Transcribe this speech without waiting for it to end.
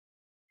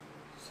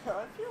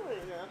I feel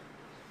it, yeah.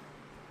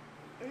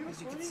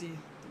 As you can see,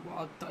 the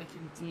wild duck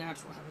in its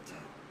natural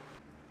habitat.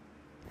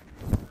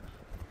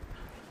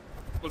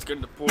 Let's get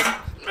in the pool.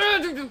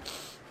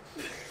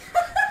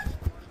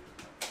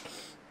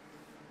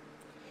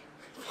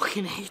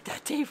 Fucking hate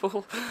that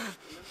table.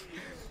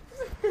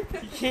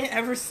 You can't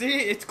ever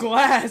see it. It's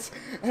glass,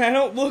 and I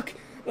don't look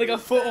like a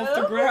foot off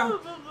the ground.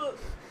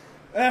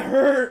 That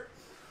hurt.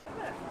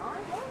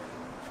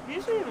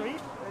 Usually in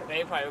reach.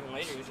 They probably open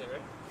later usually,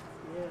 right?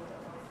 Yeah.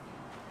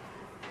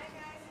 Hi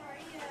guys, how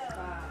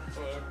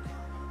are you?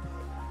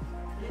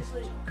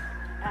 Usually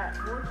at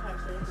work time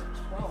they open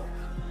at 12.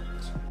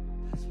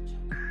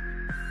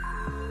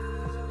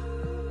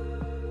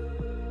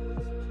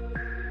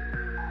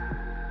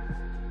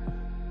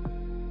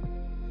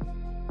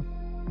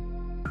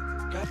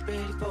 Got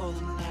ready for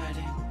the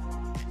nighting.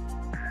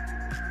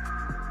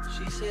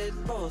 She's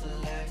heading for the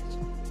lights.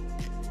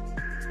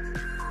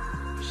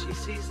 She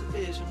sees the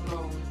vision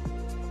growing.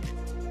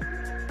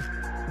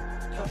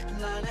 Cupping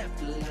line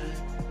after line.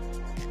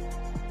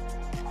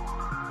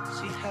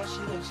 See how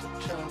she looks in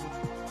trouble.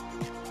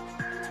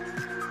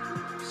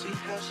 See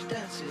how she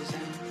dances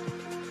and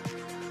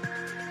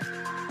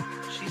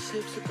she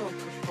sips the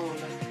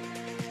Coca-Cola.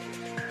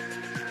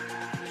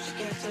 She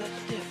can't tell the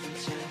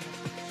difference in.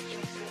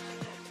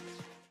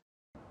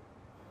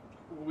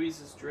 Louise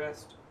is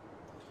dressed.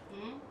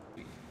 Hmm?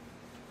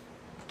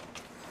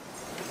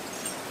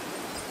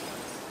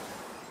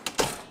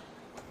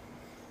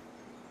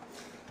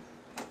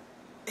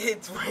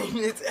 It's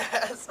raining its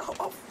ass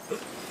off.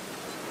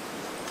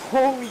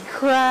 Holy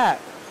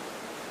crap.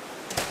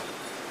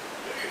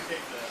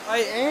 I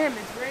am.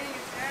 It's raining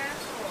its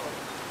ass off.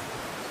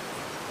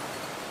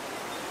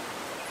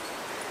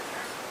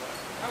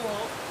 I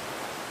won't.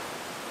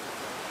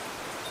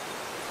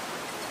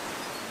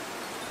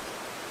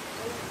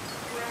 Holy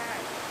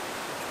crap.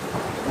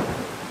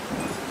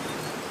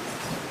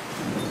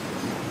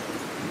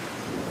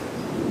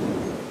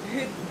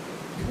 It's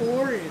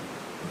pouring.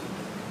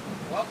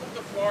 Welcome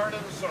to Florida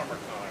in the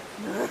summertime.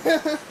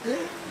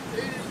 It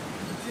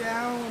is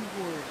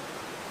downward.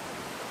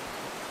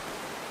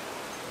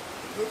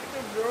 Look at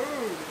the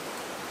road.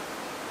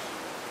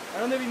 I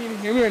don't know if you can even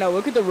hear me right now.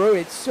 Look at the road.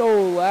 It's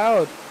so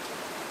loud.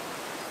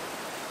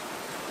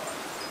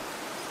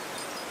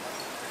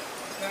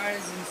 That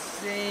is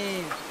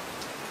insane.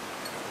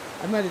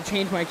 I'm going to have to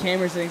change my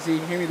camera settings so you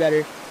can hear me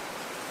better.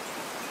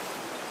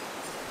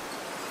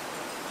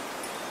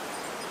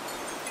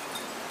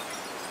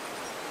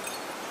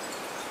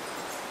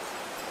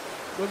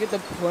 Look at the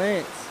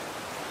plants.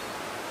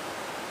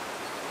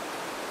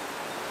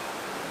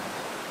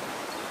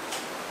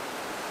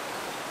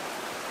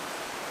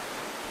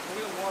 Look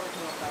at the water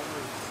coming off that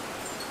roof.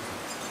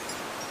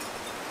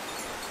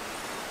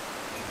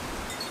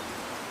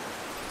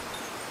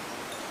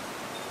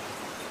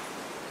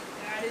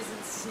 That is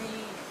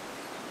insane.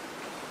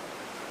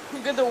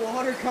 Look at the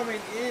water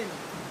coming in.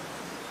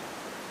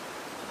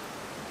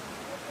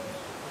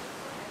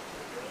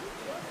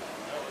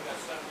 No, we got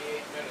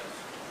 78 minutes.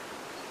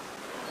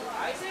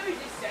 I say we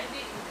just send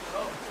it and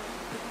go.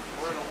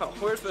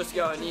 We're supposed to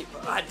go and eat,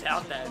 but I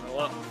doubt that in for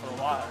a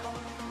while.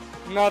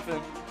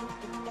 Nothing.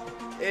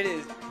 It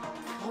is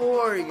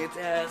pouring its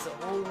ass.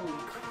 Holy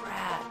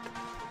crap.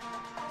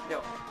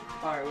 Yo,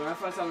 alright, when I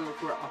find something to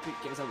record, I'll pick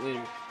you guys up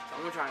later. So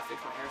I'm gonna try and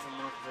fix my hair some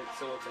more because it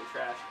still looks like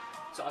trash.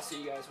 So I'll see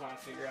you guys when I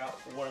figure out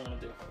what I'm gonna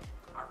do.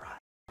 Alright.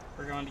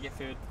 We're going to get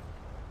food.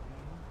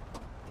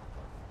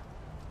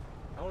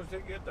 How long did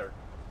it get there?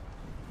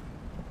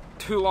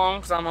 Too long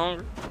because I'm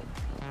hungry.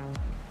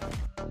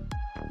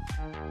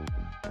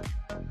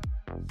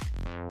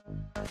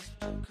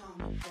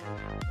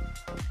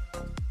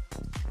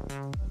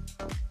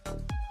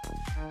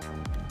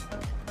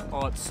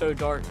 Oh, it's so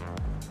dark.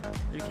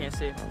 You can't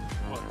see it.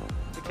 What?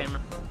 The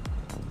camera.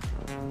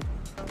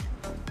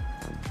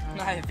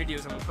 I have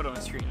videos I'm gonna put on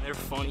the screen. They're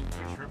funny.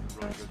 The shrimp is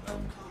really good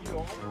though. You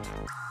know,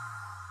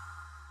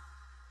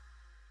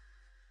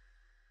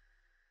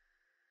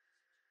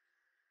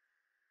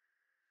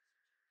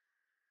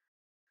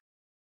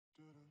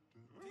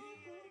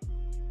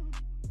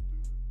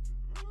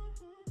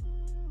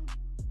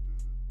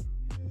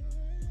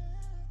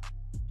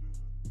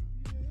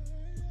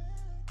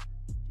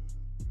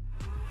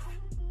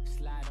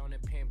 Slide on the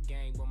pimp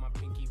gang with my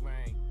pinky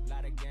ring.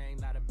 Lot of gang,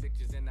 lot of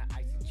bitches in the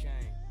icy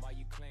chain. While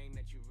you claim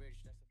that you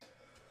rich, that's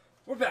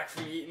We're back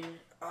from eating.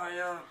 I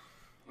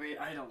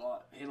ate a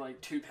lot. I ate like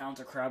 2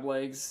 pounds of crab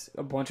legs,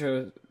 a bunch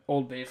of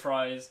Old Bay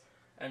fries,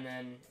 and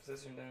then, is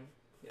this zoomed in?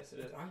 Yes, it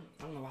is. I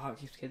don't know how it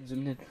keeps getting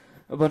zoomed in.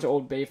 A bunch of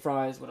Old Bay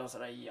fries. What else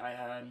did I eat? I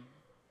had,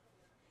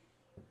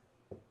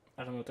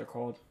 I don't know what they're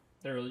called.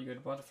 They're really good. A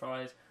bunch of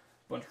fries,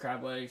 a bunch of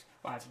crab legs.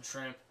 I had some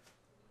shrimp.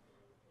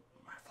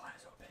 My fly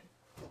is open.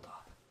 Hold on.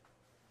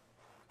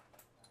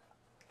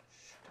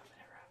 Shut up, it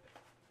never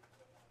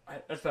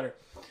happened. That's better.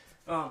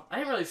 I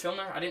didn't really film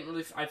there. I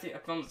think I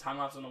filmed the time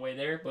lapse on the way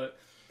there, but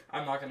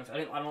I'm not gonna.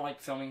 I don't like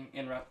filming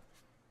in rep.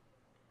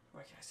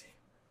 What can I see?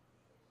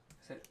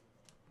 Is it?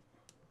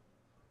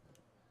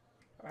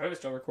 I hope it's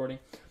still recording.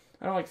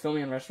 I don't like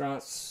filming in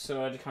restaurants,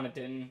 so I just kind of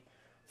didn't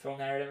film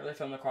that. I didn't really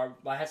film the car.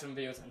 But I had some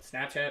videos on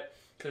Snapchat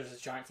because there's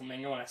this giant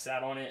flamingo and I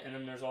sat on it. And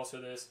then there's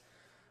also this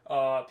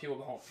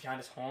people behind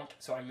us honk,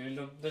 so I mooned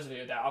them. There's a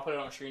video of that. I'll put it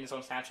on the screen. It's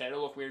on Snapchat.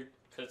 It'll look weird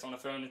because it's on the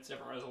phone. It's a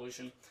different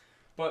resolution.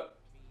 But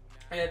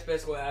yeah, that's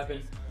basically what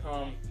happened. I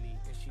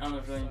don't know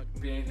if there's going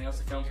to be anything else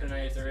to film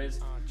tonight. If there is,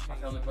 I'll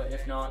film it. But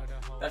if not,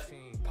 that's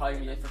probably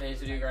going to be it for today's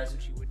video, guys.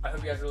 I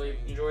hope you guys really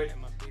enjoyed.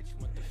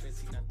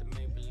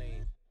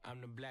 I'm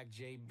the black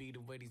JB,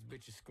 the way these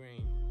bitches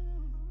scream.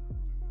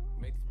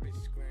 Make these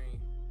bitches scream.